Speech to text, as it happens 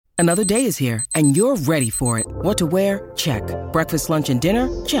Another day is here, and you're ready for it. What to wear? Check. Breakfast, lunch, and dinner?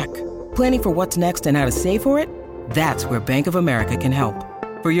 Check. Planning for what's next and how to save for it? That's where Bank of America can help.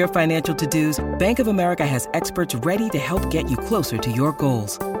 For your financial to-dos, Bank of America has experts ready to help get you closer to your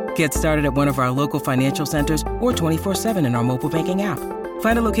goals. Get started at one of our local financial centers or 24/7 in our mobile banking app.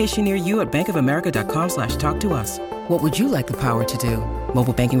 Find a location near you at bankofamerica.com/talktous. What would you like the power to do?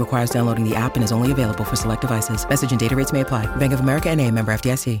 Mobile banking requires downloading the app and is only available for select devices. Message and data rates may apply. Bank of America N.A., member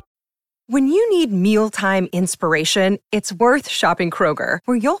FDIC. When you need mealtime inspiration, it's worth shopping Kroger,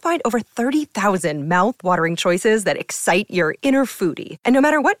 where you'll find over 30,000 mouth-watering choices that excite your inner foodie. And no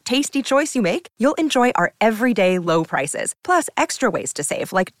matter what tasty choice you make, you'll enjoy our everyday low prices, plus extra ways to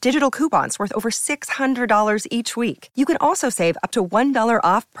save, like digital coupons worth over $600 each week. You can also save up to $1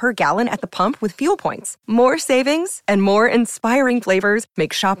 off per gallon at the pump with fuel points. More savings and more inspiring flavors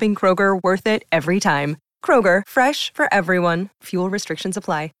make shopping Kroger worth it every time. Kroger, fresh for everyone. Fuel restrictions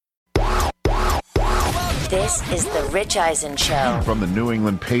apply. This is the Rich Eisen Show. From the New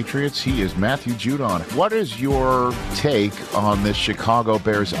England Patriots, he is Matthew Judon. What is your take on this Chicago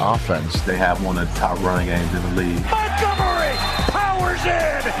Bears offense? They have one of the top running games in the league. Montgomery powers in!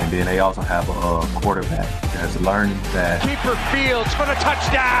 And then they also have a quarterback that's learned that. Keeper Fields for the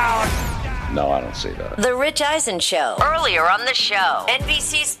touchdown! No, I don't see that. The Rich Eisen Show. Earlier on the show,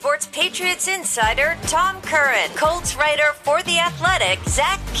 NBC Sports Patriots insider Tom Curran, Colts writer for The Athletic,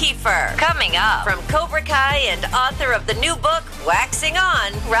 Zach Kiefer. Coming up, from Cobra Kai and author of the new book, Waxing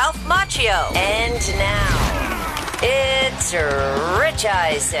On, Ralph Macchio. And now, it's Rich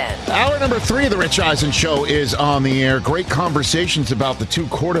Eisen. Hour number 3 of the Rich Eisen Show is on the air. Great conversations about the two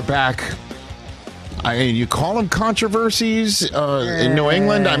quarterback. I mean, you call them controversies in New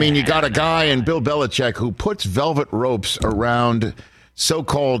England. I mean, you got a guy in Bill Belichick who puts velvet ropes around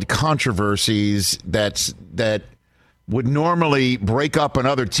so-called controversies that would normally break up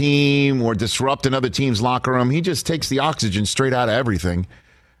another team or disrupt another team's locker room. He just takes the oxygen straight out of everything.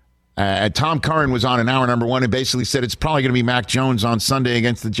 Tom Curran was on in hour number 1 and basically said it's probably going to be Mac Jones on Sunday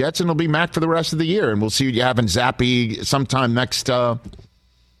against the Jets, and it'll be Mac for the rest of the year. And we'll see you having Zappy sometime next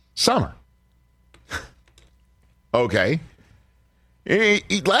summer. Okay.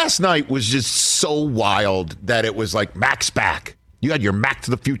 Last night was just so wild that it was like Mac's back. You had your Mac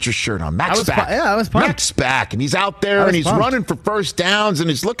to the Future shirt on. Mac's back. I was pumped. Mac's back, and he's out there, and he's running for first downs, and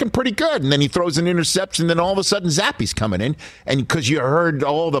he's looking pretty good. And then he throws an interception, and then all of a sudden Zappy's coming in. And because you heard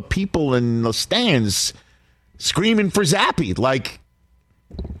all the people in the stands screaming for Zappy, like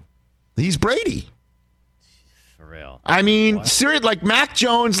he's Brady. For real. I mean, seriously, like Mac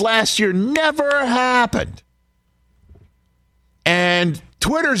Jones last year never happened. And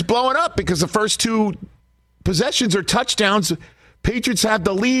Twitter's blowing up because the first 2 possessions are touchdowns. Patriots have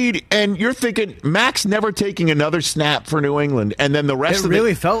the lead, and you're thinking Mac's never taking another snap for New England, and then the rest of it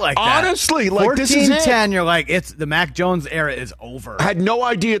really felt like that. Honestly, like this is it. 14-10, you're like, it's the Mac Jones era is over. I had no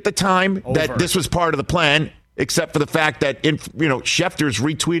idea at the time that this was part of the plan, except for the fact that Schefter's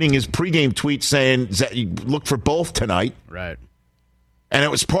retweeting his pregame tweet saying look for both tonight. Right. And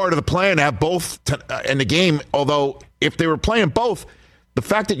it was part of the plan to have both in the game, although if they were playing both, the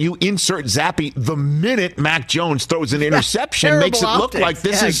fact that you insert Zappy the minute Mac Jones throws an interception makes it look like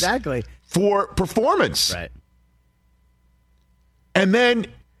this is for performance. Right. And then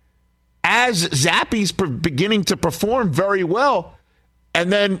as Zappy's beginning to perform very well, and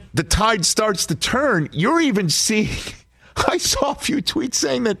then the tide starts to turn, you're even seeing... I saw a few tweets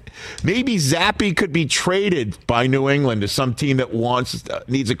saying that maybe Zappy could be traded by New England to some team that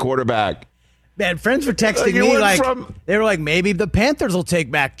needs a quarterback. Man, friends were texting me like they were like, maybe the Panthers will take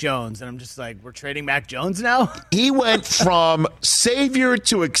Mac Jones, and I'm just like, we're trading Mac Jones now. He went from savior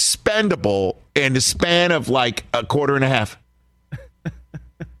to expendable in the span of like a quarter and a half.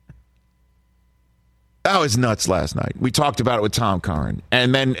 That was nuts last night. We talked about it with Tom Curran,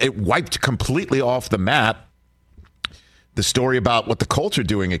 and then it wiped completely off the map. The story about what the Colts are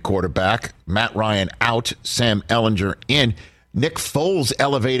doing at quarterback, Matt Ryan out, Sam Ehlinger in. Nick Foles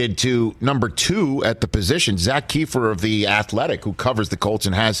elevated to number 2 at the position. Zach Kiefer of The Athletic, who covers the Colts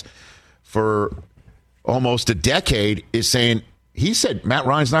and has for almost a decade, is saying, he said Matt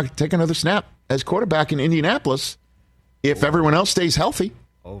Ryan's not going to take another snap as quarterback in Indianapolis if everyone else stays healthy.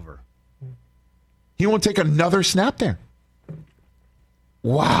 Over. He won't take another snap there.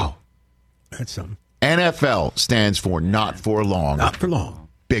 Wow. That's something. NFL stands for not for long. Not for long.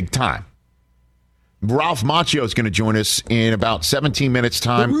 Big time. Ralph Macchio is going to join us in about 17 minutes'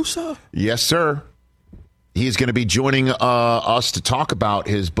 time. Russo? Yes, sir. He's going to be joining us to talk about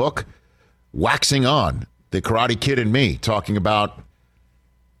his book, Waxing On, The Karate Kid and Me, talking about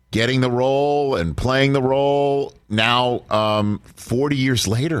getting the role and playing the role now 40 years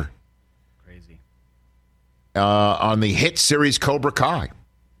later. Crazy. On the hit series Cobra Kai.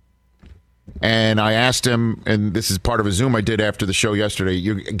 And I asked him, and this is part of a Zoom I did after the show yesterday,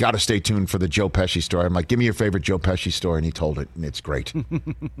 you got to stay tuned for the Joe Pesci story. I'm like, give me your favorite Joe Pesci story. And he told it, and it's great.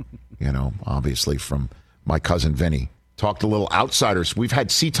 Obviously from my cousin Vinny. Talked a little Outsiders. We've had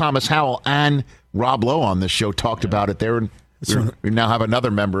C. Thomas Howell and Rob Lowe on this show, talked about it there. And we now have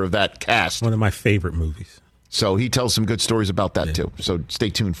another member of that cast. One of my favorite movies. So he tells some good stories about that, too. So stay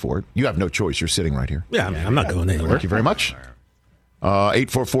tuned for it. You have no choice. You're sitting right here. Yeah, I'm not going anywhere. Thank you very much.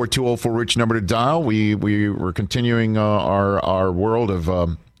 844-204-RICH number to dial. We're continuing our world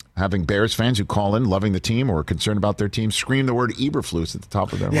of having Bears fans who call in, loving the team or concerned about their team, scream the word Eberflus at the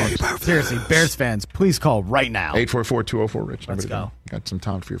top of their lungs. Seriously, Bears fans, please call right now. 844-204-RICH. Let's go. Got some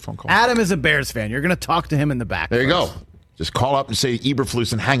time for your phone call. Adam is a Bears fan. You're going to talk to him in the back. There you go. Just call up and say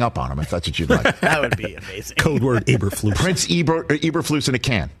Eberflus and hang up on him if that's what you'd like. That would be amazing. Code word Eberflus. Prince Eberflus in a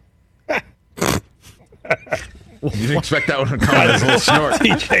can. You didn't expect that one to come as a little snort.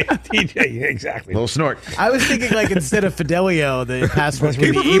 TJ, exactly. A little snort. I was thinking like instead of Fidelio, the password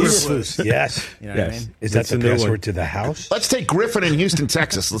would be Eberflus. Yes. You know what I mean? Is that the password to the house? Let's take Griffin in Houston,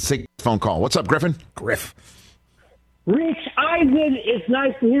 Texas. Let's take a phone call. What's up, Griffin? Griff. Rich Eisen, it's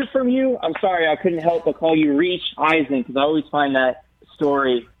nice to hear from you. I'm sorry I couldn't help but call you Reach Eisen because I always find that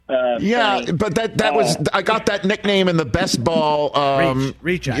story funny. But that was I got that nickname in the best ball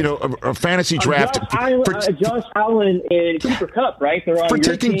Reach a fantasy draft. Josh Allen and Cooper Kupp, right? They're on for your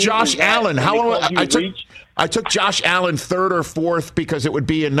taking team, Josh Allen. I took Reach? Josh Allen third or fourth because it would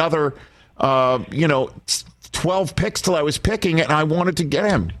be another 12 picks till I was picking it, and I wanted to get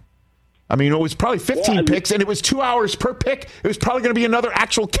him. I mean, it was probably 15 picks, and it was 2 hours per pick. It was probably going to be another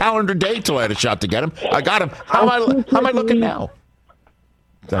actual calendar day till I had a shot to get him. I got him. How am I looking now?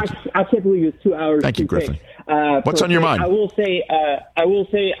 I can't believe it's 2 hours. Thank you, Griffin. What's on your mind? I will say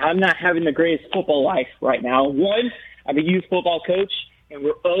I'm not having the greatest football life right now. One, I'm a youth football coach, and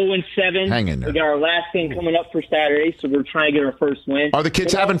we're 0-7. Hang in there. We got our last game coming up for Saturday, so we're trying to get our first win. Are the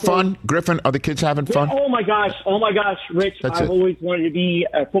kids having fun, Griffin? Are the kids having fun? Oh my gosh, Rich! I've always wanted to be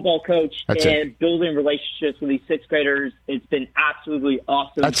a football coach and building relationships with these sixth graders. It's been absolutely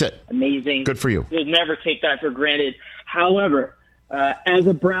awesome. That's it. Amazing. Good for you. We'll never take that for granted. However, as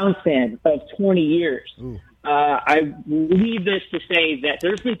a Browns fan of 20 years, I leave this to say that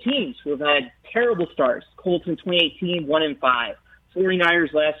there's been teams who have had terrible starts. Colts in 2018, 1-5.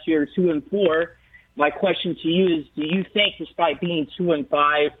 49ers last year, 2-4. My question to you is, do you think despite being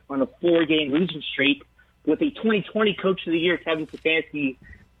 2-5 on a 4-game losing streak, with a 2020 Coach of the Year, Kevin Stefanski,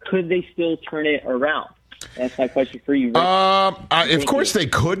 could they still turn it around? That's my question for you, Rich. Of course, they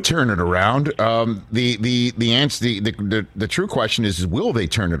could turn it around. The answer, the true question is will they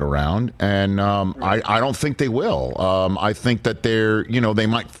turn it around? And I don't think they will. I think that they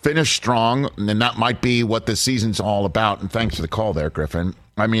might finish strong, and that might be what the season's all about. And thanks for the call there, Griffin.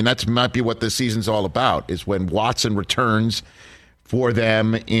 I mean, that might be what the season's all about, is when Watson returns for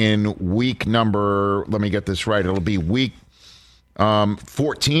them in week number. Let me get this right. It'll be week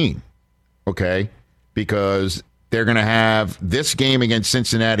 14. Okay. Because they're going to have this game against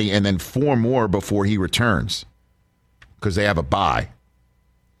Cincinnati and then 4 more before he returns because they have a bye.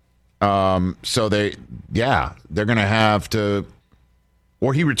 So they're going to have to,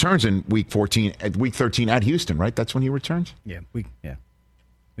 or he returns in week 13 at Houston, right? That's when he returns? Week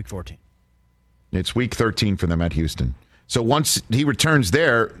 14. It's week 13 for them at Houston. So once he returns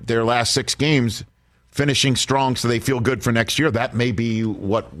their last 6 games, finishing strong so they feel good for next year, that may be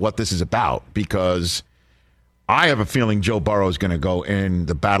what this is about, because I have a feeling Joe Burrow is going to go in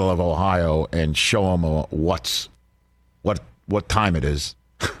the Battle of Ohio and show them what time it is.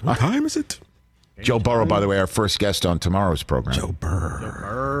 What time is it? Joe Burrow, by the way, our first guest on tomorrow's program. Joe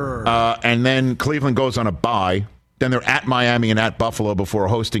Burrow. And then Cleveland goes on a bye. Then they're at Miami and at Buffalo before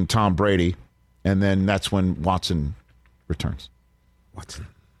hosting Tom Brady. And then that's when Watson returns. Watson.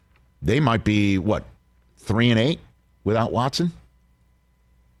 They might be, 3-8 without Watson?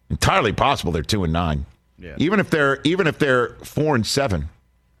 Entirely possible they're 2-9. Yeah. Even if they're 4-7,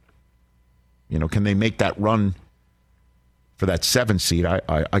 can they make that run for that 7 seed?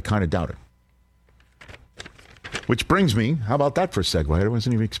 I kind of doubt it. Which brings me, how about that for a segue? I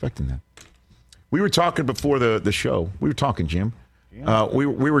wasn't even expecting that. We were talking before the show. We were talking, Jim. Yeah. We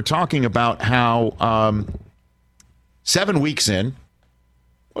were talking about how 7 weeks in,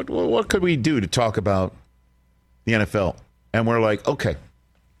 what could we do to talk about the NFL? And we're like, okay,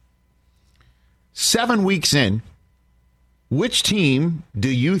 7 weeks in, which team do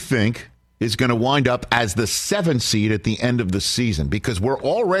you think is going to wind up as the 7th seed at the end of the season, because we're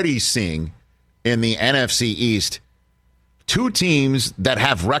already seeing in the NFC East 2 teams that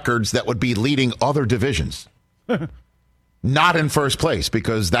have records that would be leading other divisions. Not in first place,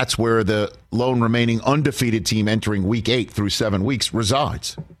 because that's where the lone remaining undefeated team entering week 8 through 7 weeks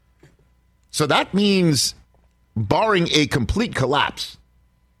resides. So that means, barring a complete collapse,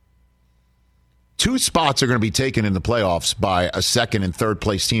 2 spots are going to be taken in the playoffs by a second and third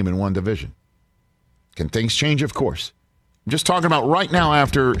place team in one division. Can things change? Of course. I'm just talking about right now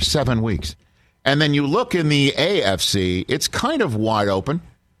after 7 weeks. And then you look in the AFC, it's kind of wide open.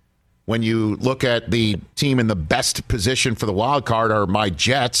 When you look at the team in the best position for the wild card are my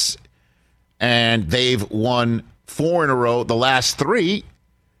Jets, and they've won 4 in a row, the last 3,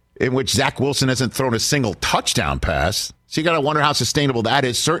 in which Zach Wilson hasn't thrown a single touchdown pass. So you got to wonder how sustainable that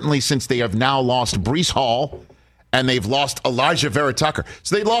is, certainly since they have now lost Breece Hall and they've lost Elijah Vera Tucker.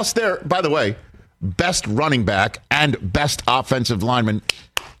 So they lost their, by the way, best running back and best offensive lineman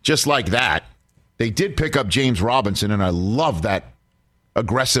just like that. They did pick up James Robinson, and I love that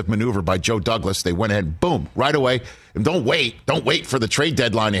aggressive maneuver by Joe Douglas. They went ahead, boom, right away. And don't wait for the trade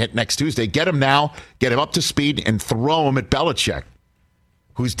deadline to hit next Tuesday. Get him now, get him up to speed, and throw him at Belichick,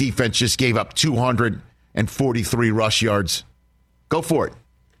 whose defense just gave up 243 rush yards. Go for it.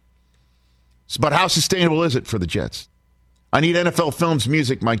 But how sustainable is it for the Jets? I need NFL Films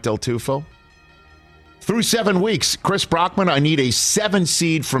music, Mike Del Tufo. Through 7 weeks, Chris Brockman, I need a 7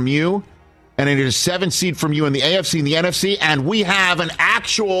 seed from you, and I need a 7 seed from you in the AFC and the NFC, and we have an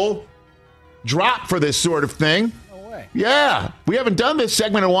actual drop for this sort of thing. No way. Yeah, we haven't done this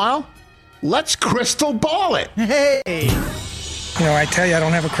segment in a while. Let's crystal ball it. Hey. You know, I tell you, I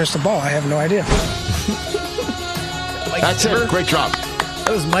don't have a crystal ball. I have no idea. That's Zimmer? It. Great drop.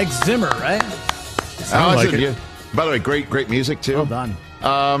 That was Mike Zimmer, right? Like it. Yeah. By the way, great music, too. Well done.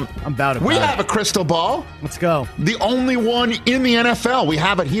 I'm about it. We have a crystal ball. Let's go. The only one in the NFL. We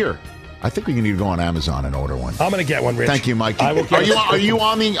have it here. I think we need to go on Amazon and order one. I'm going to get one, Rich. Thank you, Mike. Are you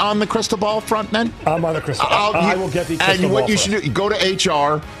on the crystal ball front then? I'm on the crystal ball. I will get the crystal ball. And what you should do, go to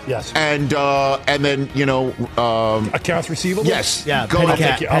HR. Yes. And then accounts receivable. Yes. Yeah. Go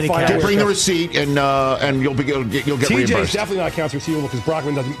bring the receipt and you'll get reimbursed. TJ's definitely not accounts receivable because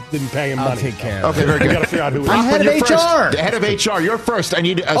Brockman didn't pay him money. I'll take care of it. Okay, very good. We got to figure out who. I'm head of HR. The head of HR. You're first. I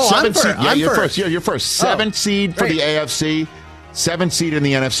need a 7 seed. Yeah, you're first. Yeah, you're first. 7 seed for the AFC. 7 seed in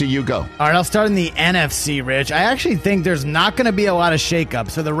the NFC, you go. All right, I'll start in the NFC, Rich. I actually think there's not going to be a lot of shakeup.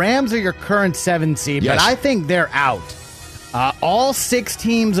 So the Rams are your current 7 seed, yes, but I think they're out. All 6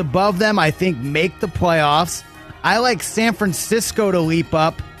 teams above them, I think, make the playoffs. I like San Francisco to leap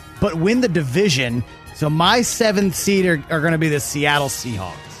up, but win the division. So my 7th seed are going to be the Seattle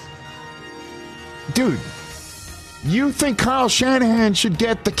Seahawks. Dude. You think Kyle Shanahan should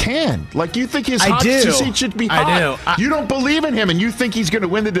get the can? Like, you think his hot seat should be hot? I do. You don't believe in him, and you think he's going to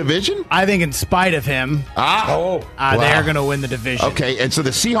win the division? I think in spite of him, they are going to win the division. Okay, and so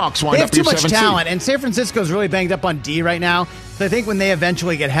the Seahawks wind up your 7th seed. They have too much talent, seed. And San Francisco's really banged up on D right now. So I think when they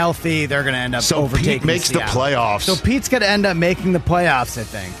eventually get healthy, they're going to end up overtaking Pete makes Seattle. The playoffs. So Pete's going to end up making the playoffs, I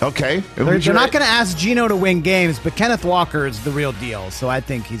think. Okay. They're not going to ask Geno to win games, but Kenneth Walker is the real deal. So I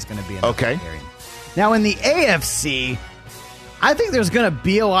think he's going to be in the game. Now in the AFC, I think there's going to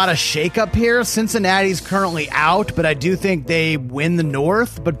be a lot of shakeup here. Cincinnati's currently out, but I do think they win the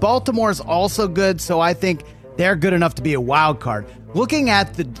North. But Baltimore's also good, so I think they're good enough to be a wild card. Looking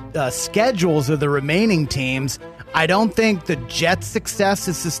at the schedules of the remaining teams, I don't think the Jets' success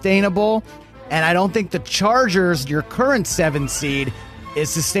is sustainable, and I don't think the Chargers, your current 7 seed, is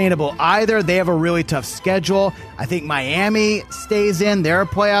sustainable either. They have a really tough schedule. I think Miami stays in. They're a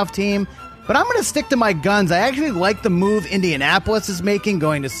playoff team. But I'm going to stick to my guns. I actually like the move Indianapolis is making,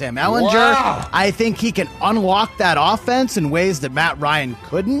 going to Sam Ehlinger. Wow. I think he can unlock that offense in ways that Matt Ryan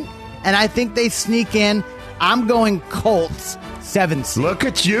couldn't. And I think they sneak in. I'm going Colts, 7 seed. Look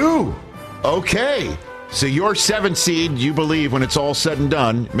at you. Okay. So your 7 seed, you believe, when it's all said and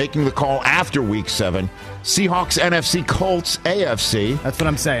done, making the call after Week 7. Seahawks, NFC, Colts, AFC. That's what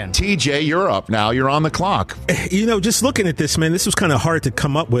I'm saying. TJ, you're up now. You're on the clock. You know, just looking at this, man, this was kind of hard to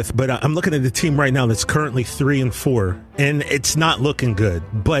come up with, but I'm looking at the team right now that's currently 3-4, and it's not looking good.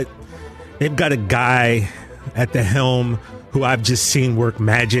 But they've got a guy at the helm who I've just seen work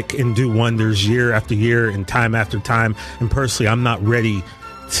magic and do wonders year after year and time after time. And personally, I'm not ready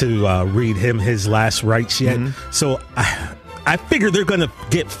to read him his last rites yet. Mm-hmm. So I figure they're going to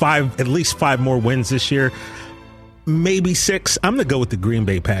get at least 5 more wins this year. maybe 6. I'm going to go with the Green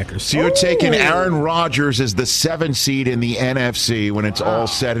Bay Packers. So you're taking Aaron Rodgers as the 7th seed in the NFC when it's all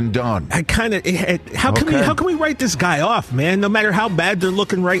said and done. I kind of how can we write this guy off, man? No matter how bad they're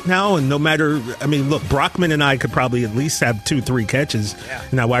looking right now, and no matter, I mean, look, Brockman and I could probably at least have 2-3 catches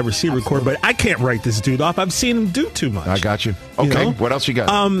in our wide receiver core, but I can't write this dude off. I've seen him do too much. I got you. Okay, what else you got?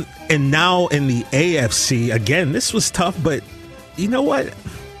 And now in the AFC, again, this was tough, but you know what?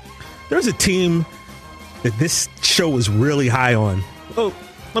 There's a team that this show was really high on. Oh,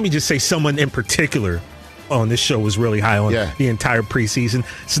 let me just say someone in particular on this show was really high on the entire preseason.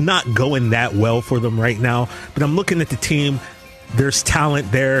 It's not going that well for them right now, but I'm looking at the team. There's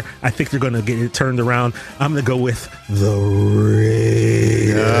talent there. I think they're going to get it turned around. I'm going to go with the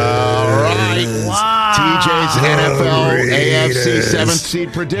Raiders. All right. Wow. TJ's NFL AFC 7th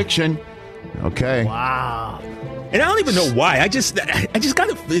seed prediction. Okay. Wow. And I don't even know why. I just got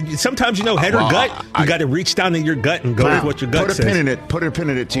to. Sometimes head or gut. You got to reach down in your gut and go with what your gut says. Put a pin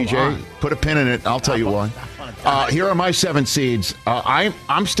in it, TJ. Put a pin in it. I'll tell you why. Here are my 7 seeds.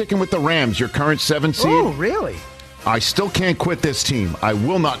 I'm sticking with the Rams. Your current 7 seed. Oh, really? I still can't quit this team. I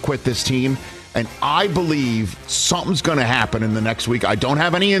will not quit this team, and I believe something's going to happen in the next week. I don't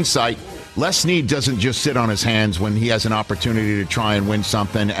have any insight. Les Snead doesn't just sit on his hands when he has an opportunity to try and win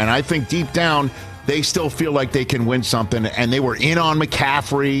something, and I think deep down they still feel like they can win something, and they were in on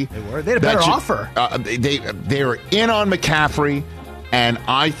McCaffrey. They had a better offer. They were in on McCaffrey, and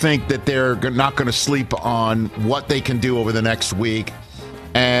I think that they're not going to sleep on what they can do over the next week.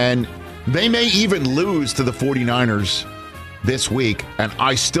 And they may even lose to the 49ers this week, and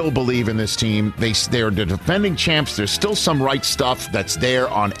I still believe in this team. They're the defending champs. There's still some right stuff that's there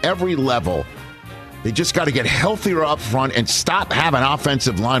on every level. They just got to get healthier up front and stop having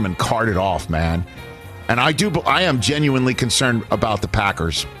offensive linemen carted off, man. And I am genuinely concerned about the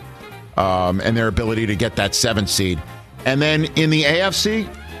Packers and their ability to get that 7th seed. And then in the AFC,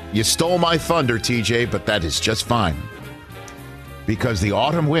 you stole my thunder, TJ, but that is just fine. Because the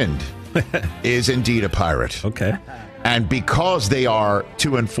autumn wind is indeed a pirate. Okay. And because they are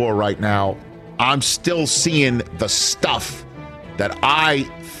 2-4 right now, I'm still seeing the stuff that I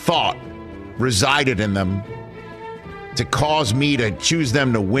thought resided in them to cause me to choose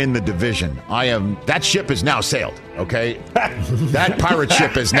them to win the division. That ship is now sailed, okay? That pirate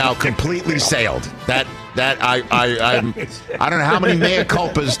ship is now completely sailed. I don't know how many mea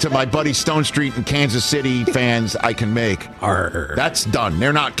culpas to my buddy Stone Street and Kansas City fans I can make. That's done.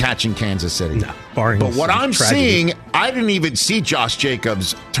 They're not catching Kansas City. No, but what I'm seeing, I didn't even see Josh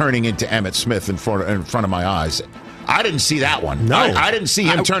Jacobs turning into Emmitt Smith in front of my eyes. I didn't see that one. No. I didn't see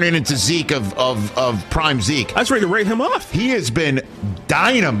him turning into Zeke of prime Zeke. I was ready to write him off. He has been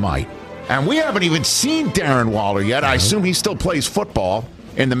dynamite. And we haven't even seen Darren Waller yet. I assume he still plays football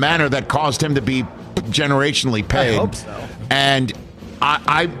in the manner that caused him to be generationally paid. I hope so. And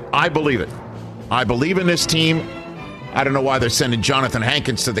I believe it. I believe in this team. I don't know why they're sending Jonathan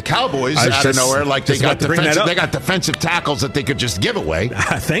Hankins to the Cowboys out of nowhere. Like they got defensive tackles that they could just give away.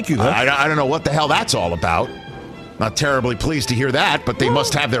 Thank you, though. I don't know what the hell that's all about. Not terribly pleased to hear that, but they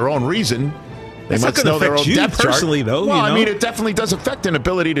must have their own reason. They must know their own depth personally, chart. Though. Well, I mean, it definitely does affect an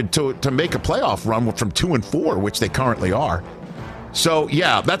ability to make a playoff run from 2-4, which they currently are. So,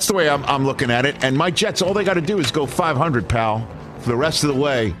 yeah, that's the way I'm looking at it. And my Jets, all they got to do is go 500, pal, for the rest of the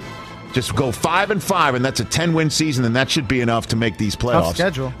way. Just go 5-5, and that's a 10-win season, and that should be enough to make these playoffs. Tough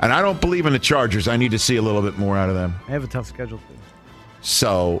schedule. And I don't believe in the Chargers. I need to see a little bit more out of them. They have a tough schedule, too.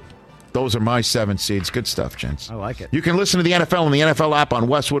 So those are my 7 seeds. Good stuff, gents. I like it. You can listen to the NFL on the NFL app on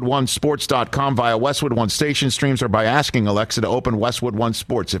WestwoodOneSports.com via Westwood One station streams or by asking Alexa to open Westwood One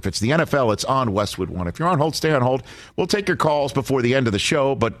Sports. If it's the NFL, it's on Westwood One. If you're on hold, stay on hold. We'll take your calls before the end of the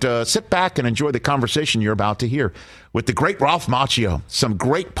show, but sit back and enjoy the conversation you're about to hear with the great Ralph Macchio. Some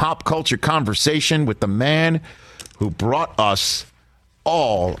great pop culture conversation with the man who brought us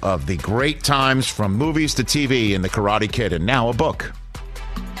all of the great times from movies to TV in The Karate Kid, and now a book.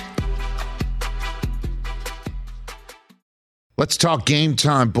 Let's talk Game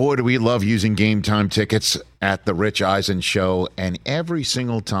Time. Boy, do we love using Game Time tickets at the Rich Eisen Show. And every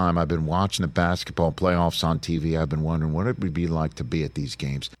single time I've been watching the basketball playoffs on TV, I've been wondering what it would be like to be at these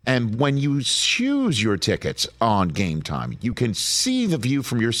games. And when you choose your tickets on Game Time, you can see the view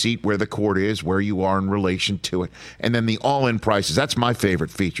from your seat where the court is, where you are in relation to it. And then the all-in prices. That's my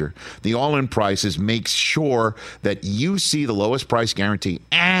favorite feature. The all-in prices makes sure that you see the lowest price guarantee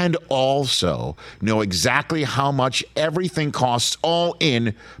and also know exactly how much everything costs all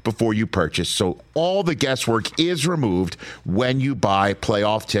in before you purchase. So all the guesswork is removed when you buy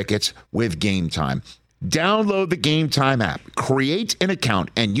playoff tickets with Game Time. Download the Game Time app, create an account,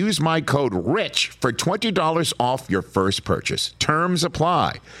 and use my code RICH for $20 off your first purchase. Terms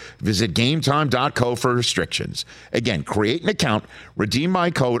apply. Visit GameTime.co for restrictions. Again, create an account, redeem my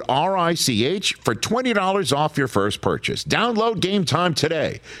code RICH for $20 off your first purchase. Download Game Time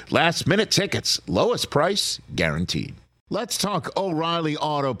today. Last minute tickets, lowest price guaranteed. Let's talk O'Reilly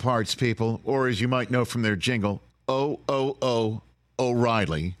Auto Parts, people, or as you might know from their jingle,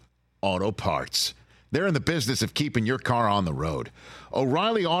 O'Reilly Auto Parts. They're in the business of keeping your car on the road.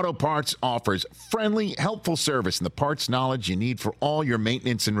 O'Reilly Auto Parts offers friendly, helpful service and the parts knowledge you need for all your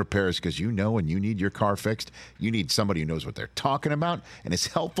maintenance and repairs, because you know when you need your car fixed, you need somebody who knows what they're talking about and is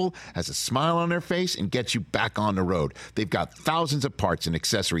helpful, has a smile on their face, and gets you back on the road. They've got thousands of parts and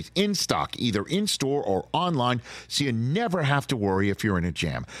accessories in stock, either in-store or online, so you never have to worry if you're in a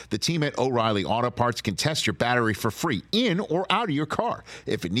jam. The team at O'Reilly Auto Parts can test your battery for free in or out of your car.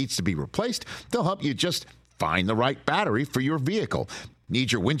 If it needs to be replaced, they'll help you just find the right battery for your vehicle.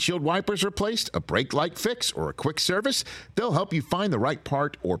 Need your windshield wipers replaced, a brake light fix, or a quick service? They'll help you find the right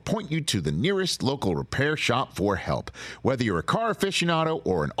part or point you to the nearest local repair shop for help. Whether you're a car aficionado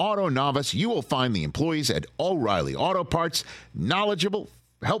or an auto novice, you will find the employees at O'Reilly Auto Parts knowledgeable,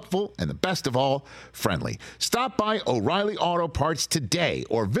 helpful, and the best of all, friendly. Stop by O'Reilly Auto Parts today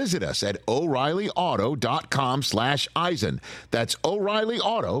or visit us at O'ReillyAuto.com/Eisen. That's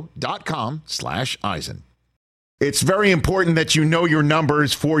O'ReillyAuto.com/Eisen. It's very important that you know your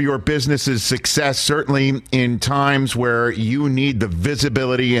numbers for your business's success, certainly in times where you need the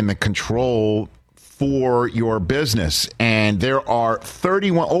visibility and the control for your business. And there are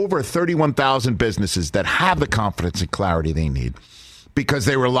over 31,000 businesses that have the confidence and clarity they need because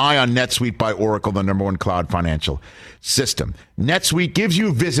they rely on NetSuite by Oracle, the number one cloud financial system. NetSuite gives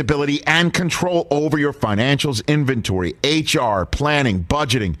you visibility and control over your financials, inventory, HR, planning,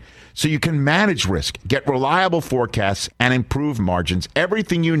 budgeting, so you can manage risk, get reliable forecasts, and improve margins.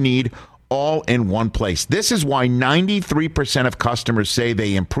 Everything you need all in one place. This is why 93% of customers say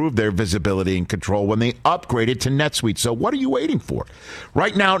they improved their visibility and control when they upgraded to NetSuite. So what are you waiting for?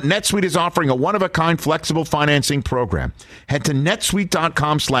 Right now, NetSuite is offering a one-of-a-kind flexible financing program. Head to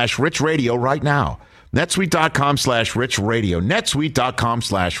netsuite.com/richradio right now. netsuite.com/richradio.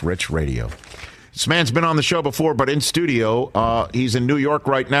 netsuite.com/richradio. This man's been on the show before, but in studio. He's in New York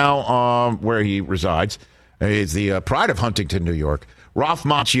right now, where he resides. He's the pride of Huntington, New York. Ralph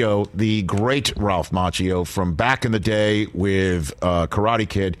Macchio, the great Ralph Macchio from back in the day with Karate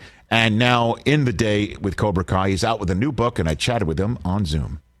Kid and now in the day with Cobra Kai. He's out with a new book, and I chatted with him on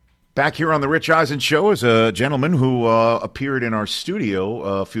Zoom. Back here on the Rich Eisen Show is a gentleman who appeared in our studio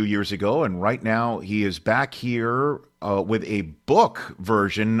a few years ago, and right now he is back here with a book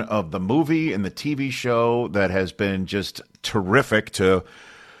version of the movie and the TV show that has been just terrific to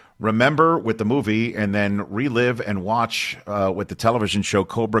remember with the movie and then relive and watch with the television show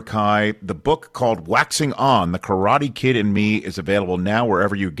Cobra Kai. The book called Waxing On, The Karate Kid and Me is available now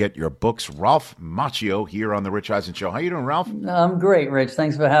wherever you get your books. Ralph Macchio here on the Rich Eisen Show. How you doing, Ralph? I'm great, Rich.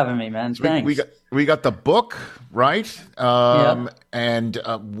 Thanks for having me, man. So Thanks. We got the book, right? Yep. And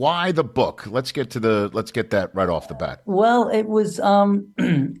why the book? Let's get that right off the bat. Well, it was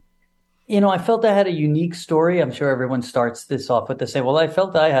I felt I had a unique story. I'm sure everyone starts this off with to say, well, I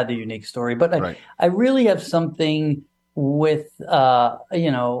felt I had the unique story, but right. I really have something with,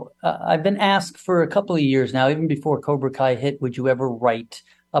 I've been asked for a couple of years now, even before Cobra Kai hit, would you ever write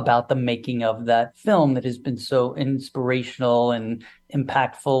about the making of that film that has been so inspirational and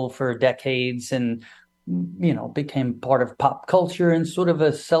impactful for decades and, became part of pop culture and sort of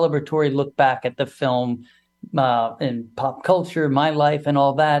a celebratory look back at the film and pop culture, my life and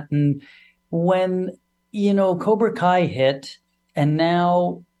all that. And when, Cobra Kai hit and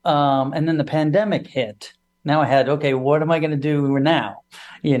now, and then the pandemic hit, now I had, okay, what am I going to do now?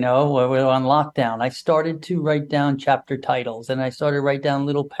 We're on lockdown. I started to write down chapter titles and I started to write down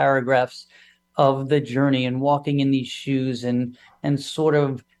little paragraphs of the journey and walking in these shoes and sort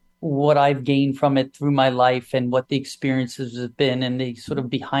of what I've gained from it through my life and what the experiences have been and the sort of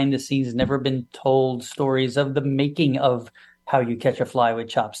behind the scenes, never been told stories of the making of How You Catch a Fly with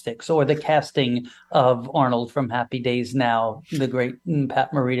Chopsticks or the casting of Arnold from Happy Days Now, the great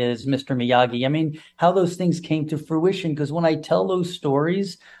Pat Morita as Mr. Miyagi. I mean, how those things came to fruition, because when I tell those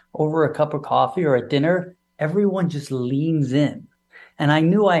stories over a cup of coffee or at dinner, everyone just leans in. And I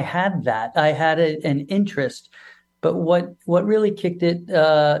knew I had that. I had an interest. But what really kicked it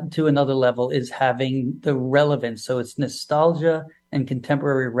to another level is having the relevance. So it's nostalgia and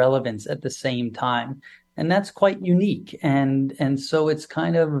contemporary relevance at the same time. And that's quite unique. And so it's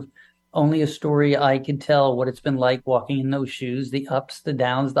kind of only a story I can tell what it's been like walking in those shoes, the ups, the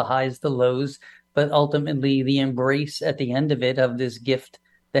downs, the highs, the lows, but ultimately the embrace at the end of it of this gift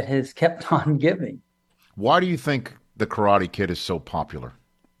that has kept on giving. Why do you think the Karate Kid is so popular,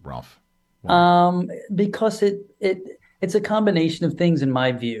 Ralph? Because it's a combination of things, in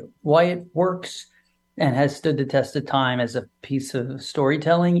my view. Why it works and has stood the test of time as a piece of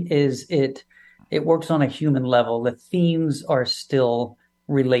storytelling is it works on a human level. The themes are still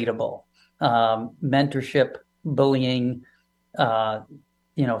relatable. Mentorship, bullying,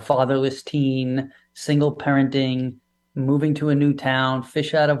 fatherless teen, single parenting, moving to a new town,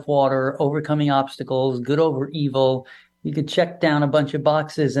 fish out of water, overcoming obstacles, good over evil. You could check down a bunch of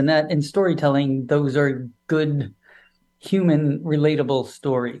boxes, and that in storytelling, those are good human relatable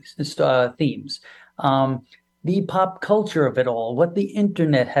stories, themes. The pop culture of it all, what the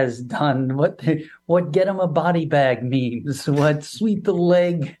internet has done, what get 'em a body bag means, what sweep the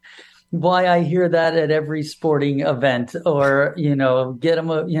leg, why I hear that at every sporting event, or get 'em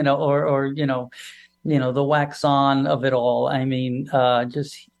a the wax on of it all. I mean,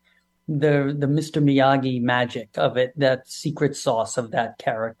 just the Mr. Miyagi magic of it, that secret sauce of that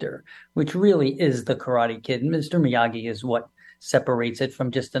character, which really is the Karate Kid. Mr. Miyagi is what separates it from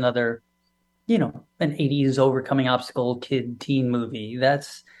just another, an 80s overcoming obstacle kid teen movie. That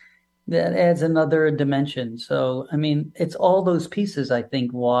adds another dimension. So, I mean, it's all those pieces, I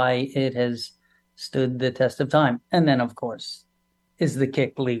think, why it has stood the test of time. And then, of course, is the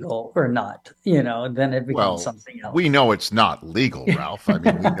kick legal or not? Then it becomes something else. We know it's not legal, Ralph. I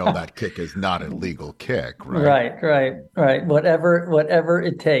mean, we know that kick is not a legal kick, right? Right. Whatever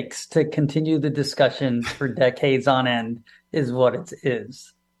it takes to continue the discussion for decades on end is what it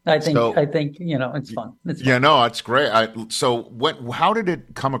is. I think it's fun. It's fun. Yeah, no, it's great. How did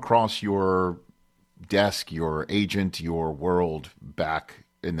it come across your desk, your agent, your world back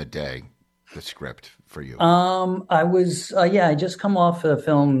in the day? The script for you? I just come off the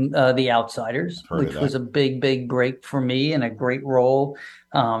film The Outsiders, which was a big break for me and a great role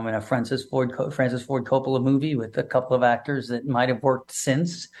in a Francis Ford Coppola movie with a couple of actors that might have worked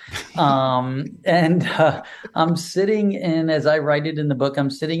since. And I'm sitting in, as I write it in the book, I'm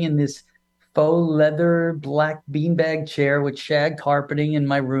sitting in this faux leather black beanbag chair with shag carpeting in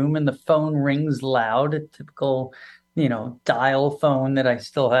my room, and the phone rings loud, a typical dial phone that I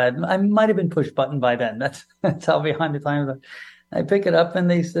still had. I might have been push button by then. That's how behind the times. I pick it up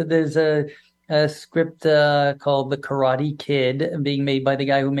and they said there's a script called The Karate Kid being made by the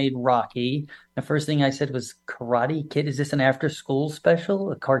guy who made Rocky. The first thing I said was, Karate Kid? Is this an after school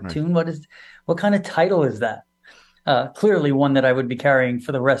special? A cartoon? Right. What kind of title is that? Clearly one that I would be carrying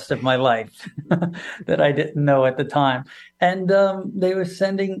for the rest of my life that I didn't know at the time. And they were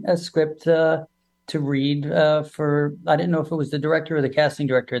sending a script to read I didn't know if it was the director or the casting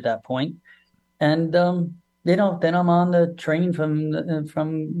director at that point. And, then I'm on the train from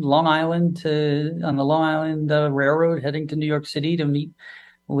Long Island on the Long Island Railroad heading to New York City to meet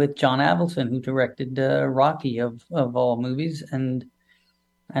with John Avildsen, who directed Rocky of all movies. And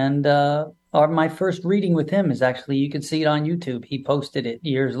my first reading with him is actually, you can see it on YouTube. He posted it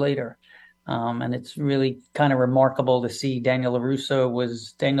years later. And it's really kind of remarkable to see Daniel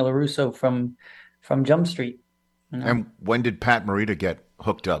LaRusso from Jump Street. And when did Pat Morita get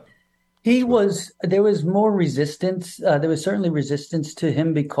hooked up? There was more resistance. There was certainly resistance to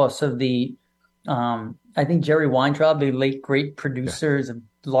him because of I think Jerry Weintraub, the late great producer, is a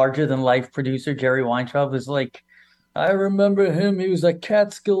larger than life producer. Jerry Weintraub was like, I remember him. He was a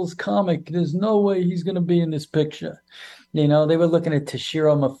Catskills comic. There's no way he's going to be in this picture. They were looking at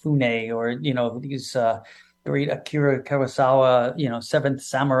Toshiro Mifune or, these great Akira Kurosawa, Seventh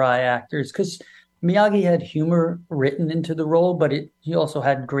Samurai actors, because Miyagi had humor written into the role, but he also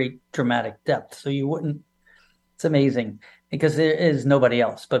had great dramatic depth. So it's amazing because there is nobody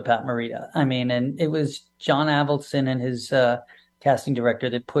else but Pat Morita. I mean, and it was John Avildsen and his casting director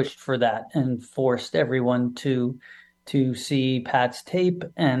that pushed for that and forced everyone to see Pat's tape.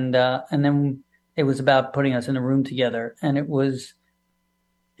 And then it was about putting us in a room together. And it was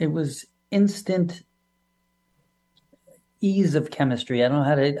instant ease of chemistry. I don't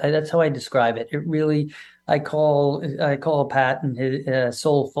know that's how I describe it. It really, I call Pat and his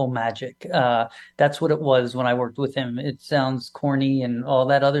soulful magic. That's what it was when I worked with him. It sounds corny and all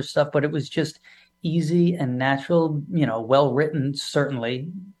that other stuff, but it was just easy and natural, well written,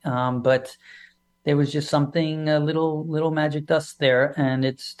 certainly. But there was just something, a little magic dust there. And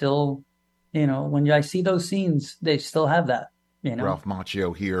it's still, when I see those scenes, they still have that. Ralph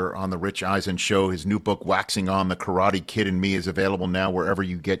Macchio here on the Rich Eisen Show. His new book, Waxing On, The Karate Kid and Me, is available now wherever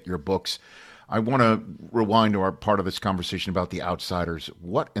you get your books. I want to rewind to our part of this conversation about The Outsiders.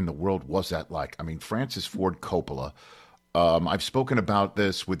 What in the world was that like? I mean, Francis Ford Coppola, I've spoken about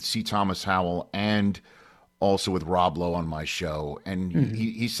this with C. Thomas Howell and also with Rob Lowe on my show, and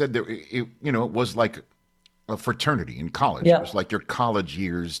he said that it was like a fraternity in college. Yeah. It was like your college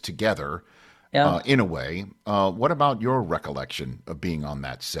years together, in a way. What about your recollection of being on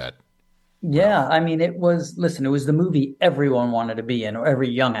that set? Yeah, I mean, it was the movie everyone wanted to be in, or every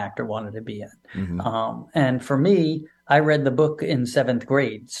young actor wanted to be in. And for me, I read the book in 7th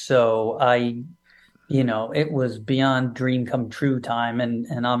grade, so it was beyond dream come true time.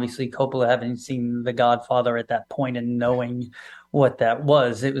 And obviously Coppola, having seen The Godfather at that point and knowing what that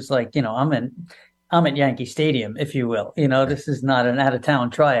was, it was like, I'm at Yankee Stadium, if you will. This is not an out of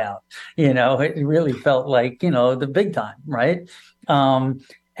town tryout. It really felt like, the big time, right?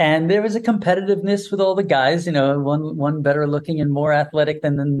 And there was a competitiveness with all the guys, one better looking and more athletic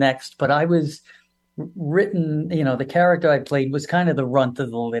than the next. But I was written, the character I played was kind of the runt of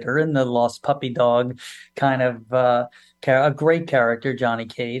the litter and the lost puppy dog kind of a great character, Johnny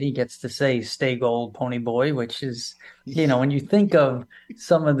Cade. He gets to say, "Stay gold, pony boy," which is, when you think of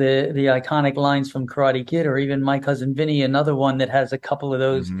some of the iconic lines from Karate Kid, or even My Cousin Vinny, another one that has a couple of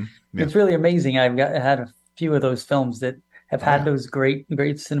those. It's really amazing. I had a few of those films that have had those great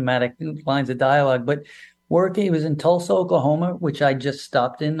cinematic lines of dialogue. But it was in Tulsa, Oklahoma, which I just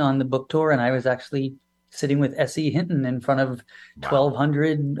stopped in on the book tour, and I was actually sitting with S.E. Hinton in front of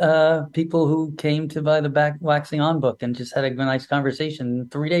 1,200 people who came to buy the Waxing On book, and just had a nice conversation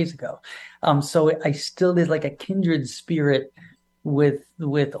 3 days ago. So I still did like a kindred spirit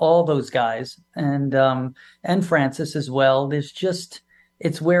with all those guys, and Francis as well.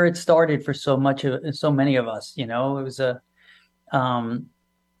 It's where it started for so many of us. It was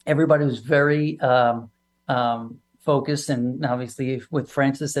everybody was very focused, and obviously with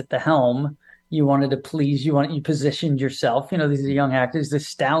Francis at the helm, you wanted to please. You positioned yourself. These are young actors, the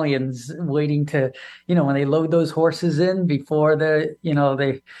stallions waiting to, when they load those horses in before they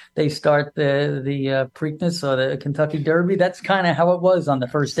start the Preakness or the Kentucky Derby. That's kind of how it was on the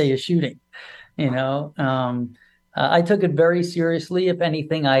first day of shooting. I took it very seriously. If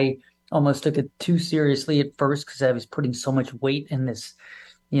anything, I almost took it too seriously at first, because I was putting so much weight in this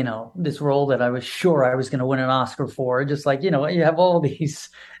role that I was sure I was going to win an Oscar for. Just like, you have all these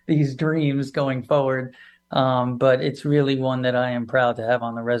dreams going forward. But it's really one that I am proud to have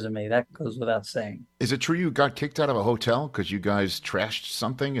on the resume. That goes without saying. Is it true you got kicked out of a hotel because you guys trashed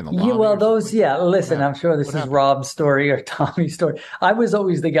something in the lobby? Listen, I'm sure this is Rob's story or Tommy's story. I was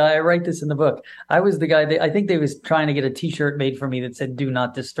always the guy, I write this in the book, I was the guy I think they was trying to get a T-shirt made for me that said "Do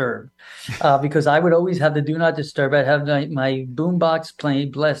Not Disturb," because I would always have the "Do Not Disturb." I'd have my boombox playing,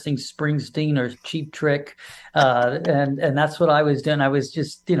 blasting Springsteen or Cheap Trick, and that's what I was doing. I was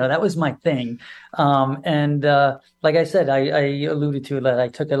just, that was my thing. And like I said, I alluded to it, that I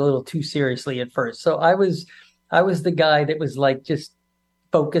took it a little too seriously at first. So I was the guy that was like just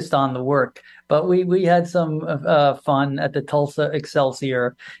focused on the work. But we had some fun at the Tulsa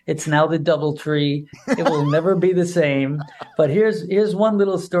Excelsior. It's now the DoubleTree. It will never be the same. But here's one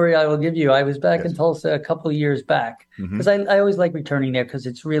little story I will give you. I was back in Tulsa a couple of years back, because I always like returning there, because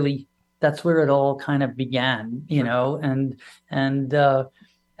it's really, that's where it all kind of began,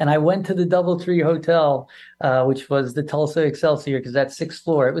 and I went to the DoubleTree Hotel, which was the Tulsa Excelsior, because that 6th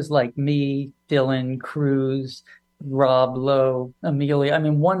floor, it was like me, Dylan, Cruz, Rob Lowe, Amelia. I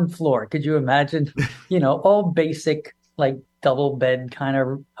mean, one floor. Could you imagine? All basic, like double bed kind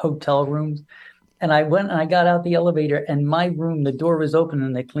of hotel rooms. And I went and I got out the elevator, and my room, the door was open,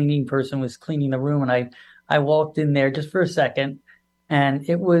 and the cleaning person was cleaning the room. And I walked in there just for a second, and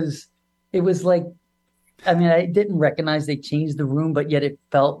it was like, I mean, I didn't recognize they changed the room, but yet it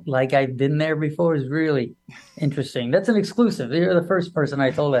felt like I'd been there before. It was really interesting. That's an exclusive. You're the first person I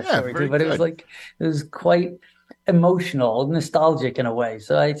told that story to, but it was quite emotional, nostalgic in a way.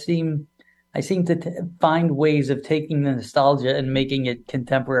 So I seem to find ways of taking the nostalgia and making it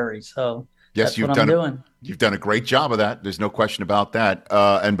contemporary. So yes, you've done a great job of that. There's no question about that.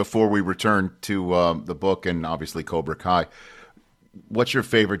 And before we return to the book and obviously Cobra Kai, what's your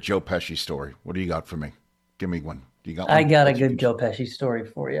favorite Joe Pesci story? What do you got for me? Give me one. Do you got one? I got a good Joe Pesci story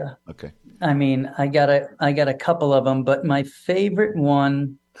for you. Okay. I mean, I got a couple of them, but my favorite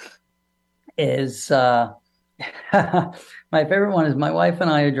one is my favorite one is my wife and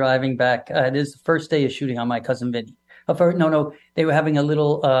I are driving back. It is the first day of shooting on My Cousin Vinny. They were having a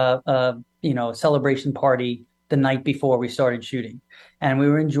little celebration party the night before we started shooting, and we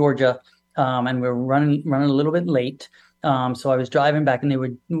were in Georgia, and we were running a little bit late. So I was driving back, and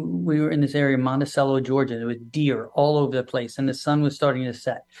we were in this area, Monticello, Georgia. There was deer all over the place, and the sun was starting to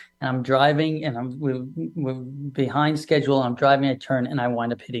set. And I'm driving, and we're behind schedule. I'm driving a turn, and I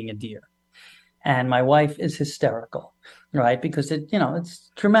wind up hitting a deer. And my wife is hysterical. right? Because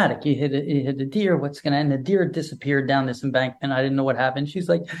it's traumatic. You hit a deer. What's going to end? The deer disappeared down this embankment. I didn't know what happened. She's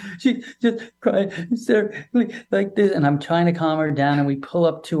like, she just cried hysterically like this, and I'm trying to calm her down. And we pull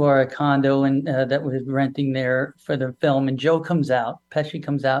up to our condo and that was renting there for the film. And Joe comes out. Pesci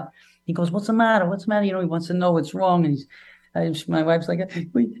comes out. He goes, "What's the matter? What's the matter?" He wants to know what's wrong. And my wife's like,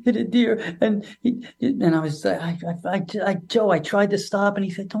 "We hit a deer," and I was Joe, I tried to stop, and he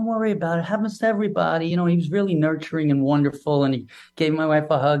said, "Don't worry about it. It happens to everybody." He was really nurturing and wonderful, and he gave my wife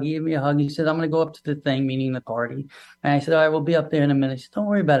a hug. He gave me a hug. He said, "I'm going to go up to the thing," meaning the party. And I said, "All right, we'll be up there in a minute." He said, "Don't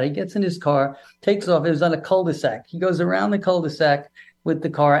worry about it." He gets in his car, takes off. It was on a cul-de-sac. He goes around the cul-de-sac with the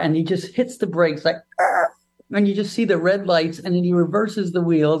car, and he just hits the brakes like, "Arr!" And you just see the red lights, and then he reverses the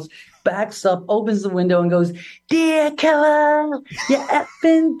wheels, backs up, opens the window, and goes, "Dear killer, you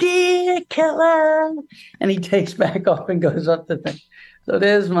effing dear killer." And he takes back off and goes up the thing. So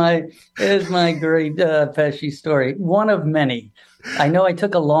there's my great Pesci story. One of many. I know I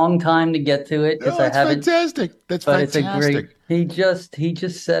took a long time to get to it because I haven't. Fantastic. That's fantastic. It's a great. He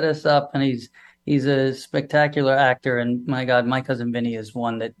just set us up, and he's a spectacular actor. And my God, My Cousin Vinny is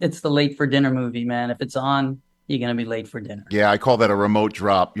one that it's the late for dinner movie, man. If it's on, you're going to be late for dinner. Yeah, I call that a remote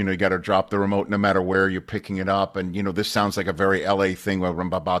drop. You got to drop the remote no matter where you're picking it up. And, this sounds like a very LA thing. What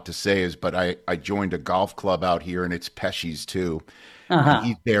I'm about to say is, but I joined a golf club out here, and it's Pesci's too. And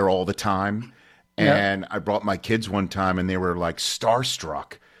he's there all the time. And I brought my kids one time, and they were like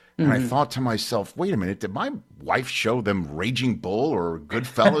starstruck. And I thought to myself, wait a minute, did my wife show them Raging Bull or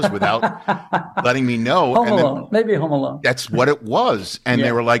Goodfellas without letting me know? Home Alone. Maybe Home Alone. That's what it was. And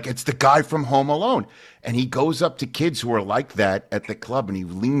they were like, it's the guy from Home Alone. And he goes up to kids who are like that at the club, and he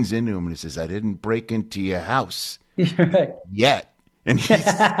leans into them and he says, "I didn't break into your house yet." And he's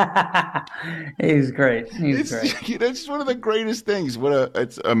great. He's great. That's one of the greatest things.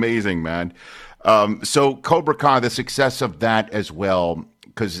 It's amazing, man. So Cobra Kai, the success of that as well,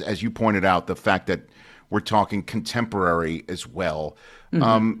 because as you pointed out, the fact that we're talking contemporary as well.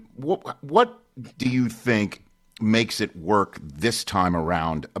 What do you think makes it work this time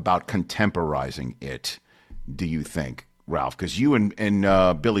around about contemporizing it, do you think, Ralph? Because you and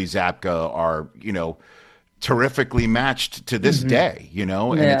Billy Zabka are, terrifically matched to this day,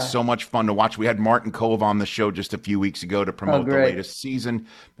 and it's so much fun to watch. We had Martin Kove on the show just a few weeks ago to promote the latest season.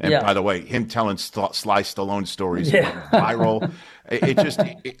 And by the way, him telling Sly Stallone stories went viral.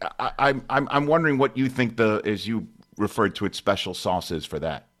 I'm wondering what you think as you referred to it, special sauce is for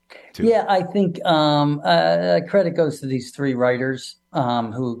that. Too. Yeah, I think credit goes to these three writers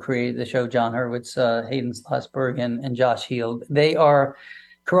who created the show: John Hurwitz, Hayden Schlossberg, and Josh Heald. They are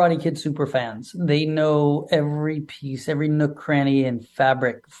Karate Kid super fans. They know every piece, every nook, cranny, and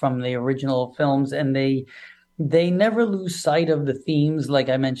fabric from the original films, and they never lose sight of the themes, like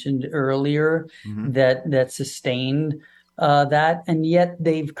I mentioned earlier, that sustained that, and yet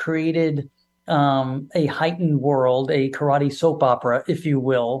they've created a heightened world, a karate soap opera, if you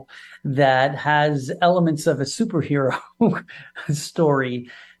will, that has elements of a superhero story,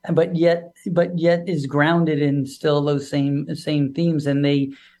 but yet is grounded in still those same themes.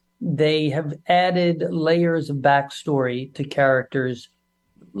 And they have added layers of backstory to characters.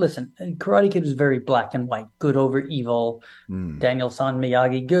 Listen, Karate Kid was very black and white, good over evil, Daniel-san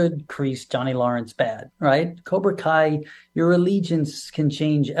Miyagi good, Kreese, Johnny Lawrence bad, right? Cobra Kai, your allegiance can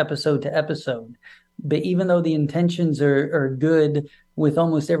change episode to episode. But even though the intentions are good with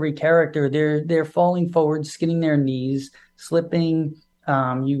almost every character, they're falling forward, skinning their knees, slipping.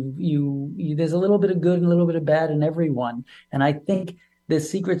 There's a little bit of good and a little bit of bad in everyone. And I think the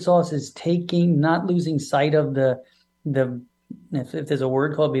secret sauce is not losing sight of the if there's a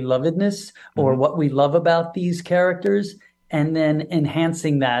word called belovedness or what we love about these characters, and then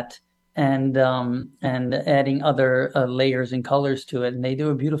enhancing that and adding other layers and colors to it. And they do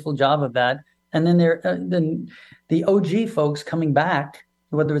a beautiful job of that. And then then the OG folks coming back,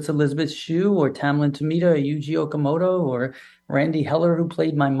 whether it's Elizabeth Shue or Tamlin Tomita or Yuji Okamoto or Randy Heller, who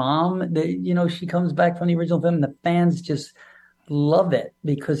played my mom, she comes back from the original film, and the fans just love it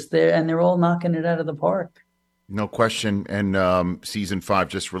because they're all knocking it out of the park. No question. And season 5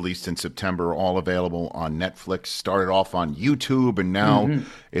 just released in September, all available on Netflix. Started off on YouTube, and now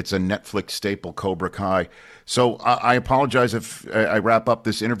it's a Netflix staple, Cobra Kai. So I apologize if I wrap up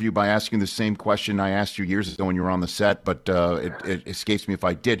this interview by asking the same question I asked you years ago when you were on the set, but it escapes me if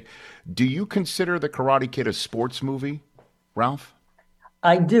I did. Do you consider The Karate Kid a sports movie, Ralph?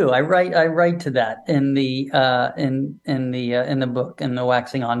 I do. I write to that in the book, in the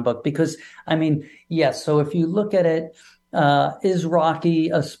Waxing On book, because I mean, yes. So if you look at it, is Rocky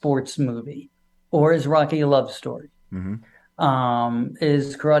a sports movie or is Rocky a love story?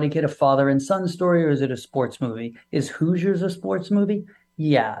 Is Karate Kid a father and son story, or is it a sports movie? Is Hoosiers a sports movie?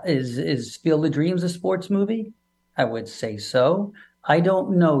 Yeah. Is Field of Dreams a sports movie? I would say so. I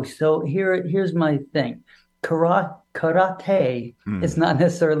don't know. So here's my thing. Karate is not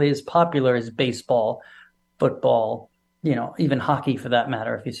necessarily as popular as baseball, football, even hockey for that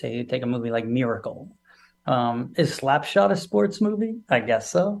matter. If you take a movie like Miracle. Is Slapshot a sports movie? I guess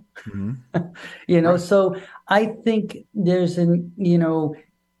so. Mm-hmm. So I think there's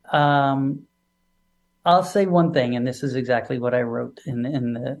I'll say one thing, and this is exactly what I wrote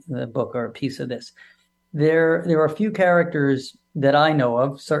in the book, or a piece of this. There are a few characters that I know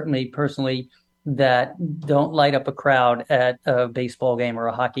of, certainly personally, that don't light up a crowd at a baseball game or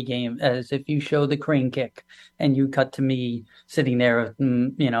a hockey game as if you show the crane kick and you cut to me sitting there with,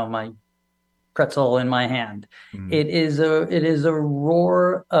 my pretzel in my hand. Mm-hmm. It is a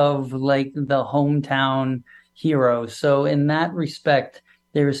roar of like the hometown hero. So in that respect,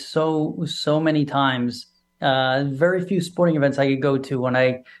 there's so many times, very few sporting events I could go to when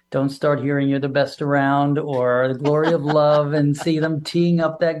I don't start hearing "You're the Best Around" or "The Glory of Love" and see them teeing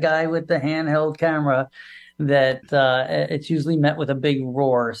up that guy with the handheld camera, that it's usually met with a big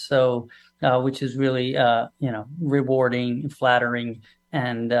roar. So, which is really, rewarding, flattering,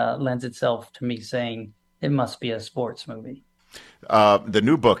 and lends itself to me saying it must be a sports movie. The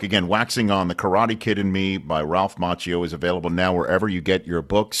new book, again, Waxing on the Karate Kid and Me by Ralph Macchio, is available now wherever you get your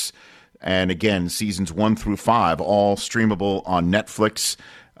books. And again, seasons 1 through 5, all streamable on Netflix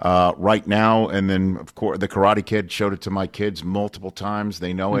right now. And then, of course, The Karate Kid, showed it to my kids multiple times.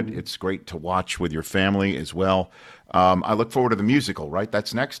 They know it. It's great to watch with your family as well. I look forward to the musical, right?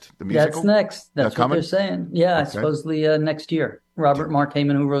 That's next? The musical? That's next. That's what they're saying. Yeah, okay. Supposedly next year. Robert Mark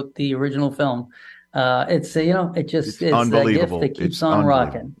Heyman, who wrote the original film. It's unbelievable. That gift that keeps on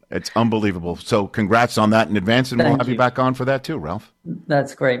rocking. It's unbelievable. So congrats on that in advance, and we'll have you back on for that too, Ralph.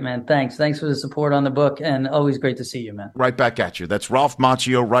 That's great, man. Thanks for the support on the book, and always great to see you, man. Right back at you. That's Ralph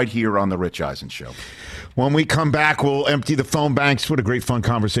Macchio right here on the Rich Eisen Show. When we come back, we'll empty the phone banks. What a great fun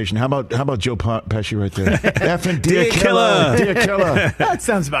conversation. How about Joe Pesci right there? Effing dear killer. Dear killer. That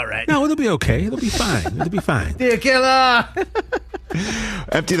sounds about right. No, it'll be okay. It'll be fine. Dear killer.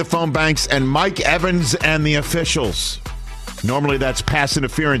 Empty the phone banks and Mike Evans and the officials. Normally that's pass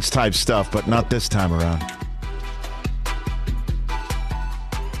interference type stuff, but not this time around.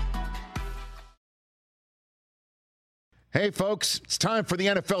 Hey, folks, it's time for the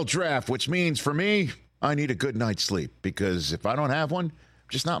NFL draft, which means for me, I need a good night's sleep, because if I don't have one, I'm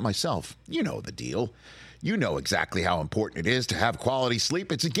just not myself. You know the deal. You know exactly how important it is to have quality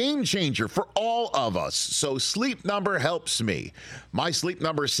sleep. It's a game changer for all of us. So Sleep Number helps me. My Sleep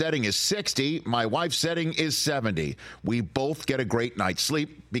Number setting is 60. My wife's setting is 70. We both get a great night's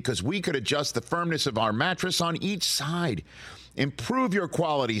sleep because we could adjust the firmness of our mattress on each side. Improve your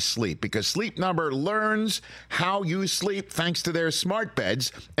quality sleep because Sleep Number learns how you sleep thanks to their smart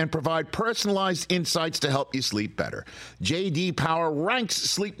beds and provide personalized insights to help you sleep better. J.D. Power ranks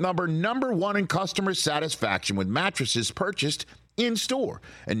Sleep Number #1 in customer satisfaction with mattresses purchased in store.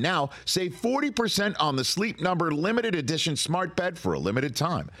 And now save 40% on the Sleep Number limited edition smart bed for a limited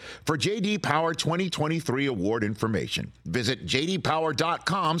time. For J.D. Power 2023 award information, visit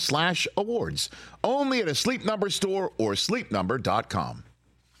jdpower.com/awards. Only at a Sleep Number store or sleepnumber.com.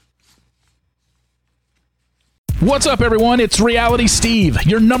 What's up, everyone? It's Reality Steve,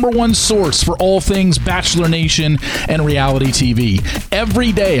 your #1 source for all things Bachelor Nation and reality TV.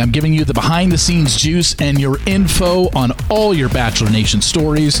 Every day, I'm giving you the behind-the-scenes juice and your info on all your Bachelor Nation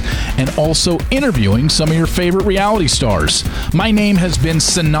stories, and also interviewing some of your favorite reality stars. My name has been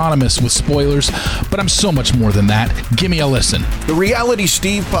synonymous with spoilers, but I'm so much more than that. Give me a listen. The Reality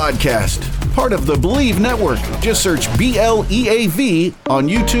Steve Podcast, part of the Believe Network. Just search BLEAV on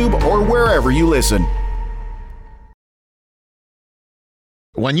YouTube or wherever you listen.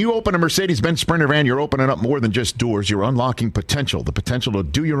 When you open a Mercedes-Benz Sprinter van, you're opening up more than just doors. You're unlocking potential, the potential to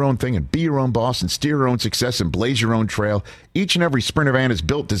do your own thing and be your own boss and steer your own success and blaze your own trail. Each and every Sprinter van is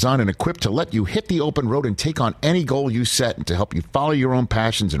built, designed, and equipped to let you hit the open road and take on any goal you set, and to help you follow your own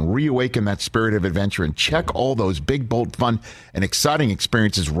passions and reawaken that spirit of adventure and check all those big, bold, fun, and exciting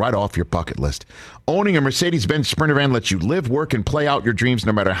experiences right off your bucket list. Owning a Mercedes-Benz Sprinter van lets you live, work, and play out your dreams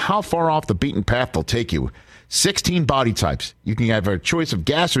no matter how far off the beaten path they'll take you. 16 body types. You can have a choice of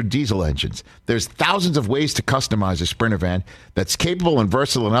gas or diesel engines. There's thousands of ways to customize a Sprinter van that's capable and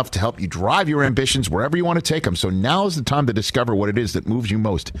versatile enough to help you drive your ambitions wherever you want to take them. So now is the time to discover what it is that moves you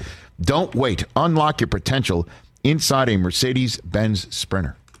most. Don't wait. Unlock your potential inside a Mercedes-Benz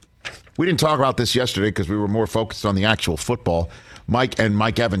Sprinter. We didn't talk about this yesterday because we were more focused on the actual football. Mike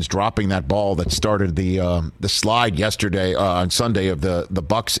Evans dropping that ball that started the slide yesterday on Sunday of the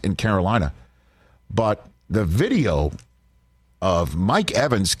Bucs in Carolina. But the video of Mike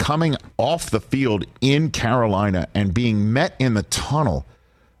Evans coming off the field in Carolina and being met in the tunnel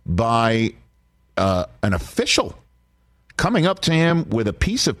by an official coming up to him with a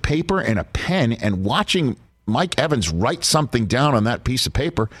piece of paper and a pen and watching Mike Evans write something down on that piece of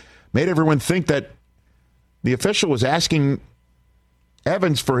paper made everyone think that the official was asking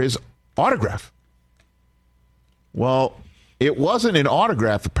Evans for his autograph. Well, it wasn't an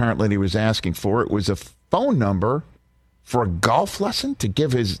autograph apparently that he was asking for. It was a phone number for a golf lesson, to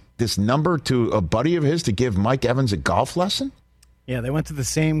give this number to a buddy of his to give Mike Evans a golf lesson? Yeah, they went to the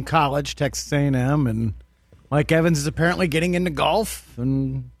same college, Texas A&M, and Mike Evans is apparently getting into golf,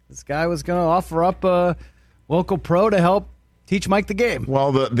 and this guy was going to offer up a local pro to help teach Mike the game.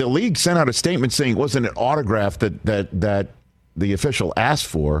 Well, the league sent out a statement saying it wasn't an autograph that the official asked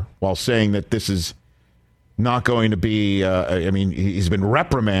for, while saying that this is not going to be, he's been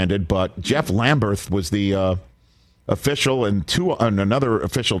reprimanded, but Jeff Lamberth was the official, and another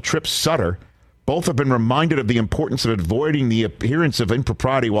official, Tripp Sutter. Both have been reminded of the importance of avoiding the appearance of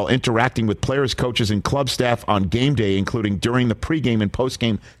impropriety while interacting with players, coaches, and club staff on game day, including during the pregame and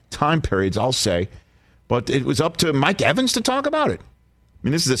postgame time periods, I'll say. But it was up to Mike Evans to talk about it. I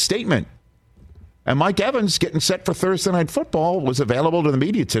mean, this is a statement. And Mike Evans, getting set for Thursday Night Football, was available to the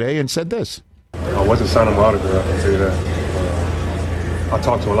media today and said this. I wasn't signing my autograph, I'll tell you that. I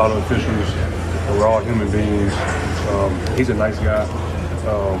talked to a lot of officials, and we're all human beings. He's a nice guy.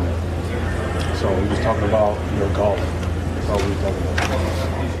 So we was talking about, golf. That's all we was talking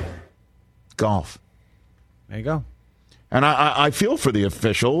about. Golf. There you go. And I feel for the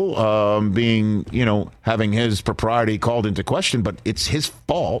official having his propriety called into question, but it's his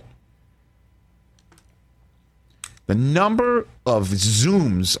fault. The number of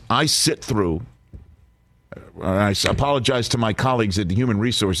Zooms I sit through, I apologize to my colleagues at the Human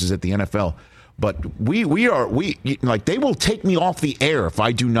Resources at the NFL, but we they will take me off the air if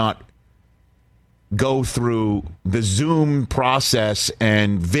I do not go through the Zoom process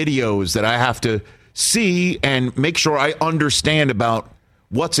and videos that I have to see and make sure I understand about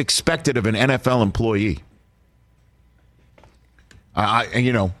what's expected of an NFL employee.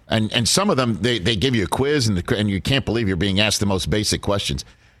 And some of them, they give you a quiz and you can't believe you're being asked the most basic questions.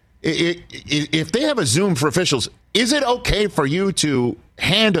 If they have a Zoom for officials, is it okay for you to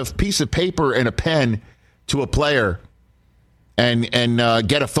hand a piece of paper and a pen to a player and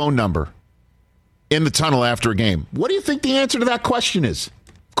get a phone number in the tunnel after a game? What do you think the answer to that question is?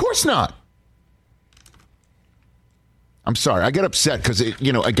 Of course not. I'm sorry. I get upset because,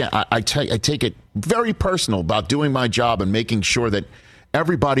 again, I take it very personal about doing my job and making sure that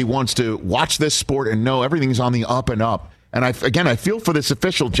everybody wants to watch this sport and know everything's on the up and up. And I feel for this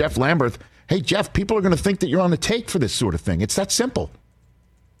official, Jeff Lamberth. Hey, Jeff, people are going to think that you're on the take for this sort of thing. It's that simple.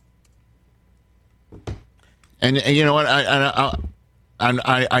 And you know what?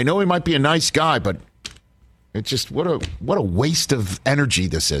 I know he might be a nice guy, but it's just what a waste of energy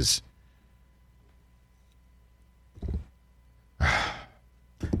this is.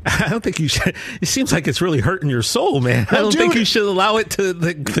 I don't think you should. It seems like it's really hurting your soul, man. I don't think you should allow it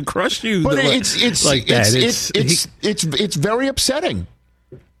to crush you. But it's like that. It's very upsetting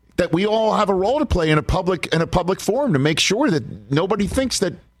that we all have a role to play in a public forum to make sure that nobody thinks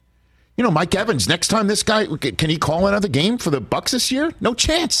that, Mike Evans, next time this guy, can he call another game for the Bucs this year? No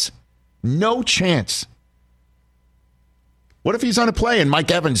chance. No chance. What if he's on a play and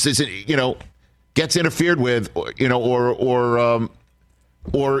Mike Evans isn't, gets interfered with,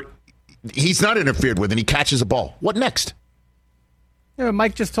 or he's not interfered with and he catches a ball? What next? Yeah,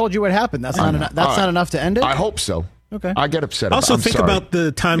 Mike just told you what happened. That's not enough to end it? I hope so. Okay. I get upset. Also, think about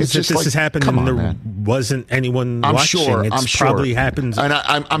the times that this has happened and there wasn't anyone watching. I'm sure. Probably happens. And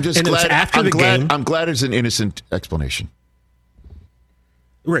I'm just glad. After the game. I'm glad it's an innocent explanation.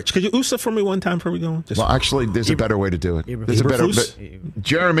 Rich, could you USA for me one time before we go? Actually, there's a better way to do it. There's a better.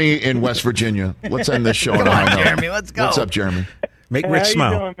 Jeremy in West Virginia. Let's end this show. Come on, Jeremy. Let's go. What's up, Jeremy? Make Rich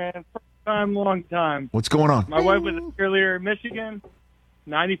smile. How you doing, man? First time, long time. What's going on? My wife was a cheerleader in Michigan,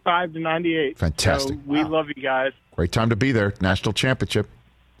 95 to 98. Fantastic. So we love you guys. Great time to be there. National championship.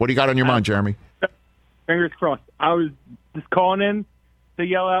 What do you got on your mind, Jeremy? Fingers crossed. I was just calling in to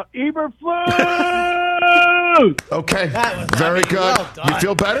yell out, Eberflus! Okay. Very good. Well done. You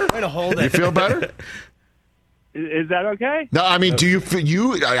feel better? Way to hold it. You feel better? Is that okay? No, I mean, do you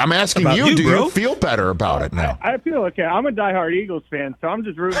feel, I'm asking you, do you feel better about it now? I feel okay. I'm a diehard Eagles fan, so I'm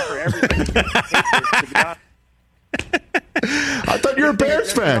just rooting for everything. I thought you were a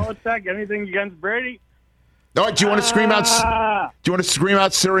Bears fan. Belichick, anything against Brady? All right, do you want to scream out? Do you want to scream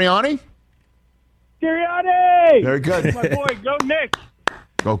out Sirianni? Sirianni! Very good. My boy, go Knicks.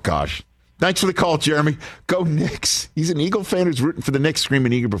 Oh gosh, thanks for the call, Jeremy. Go Knicks. He's an Eagle fan who's rooting for the Knicks,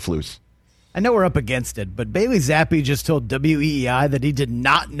 screaming Eagleflus. I know we're up against it, but Bailey Zappi just told WEEI that he did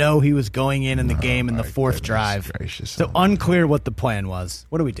not know he was going in the game in the fourth drive. Gracious. So unclear what the plan was.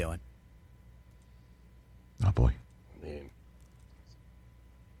 What are we doing? Oh, boy.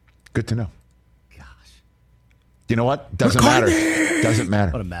 Good to know. Gosh. You know what? Doesn't matter. Doesn't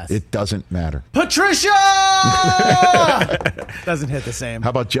matter. What a mess. It doesn't matter. Patricia! Doesn't hit the same.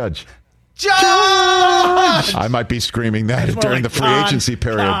 How about Judge? Judge! I might be screaming that during the free agency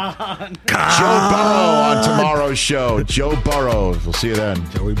period. Joe Burrow on tomorrow's show. Joe Burrow. We'll see you then.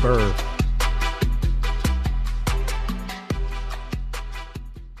 Joey Burrow.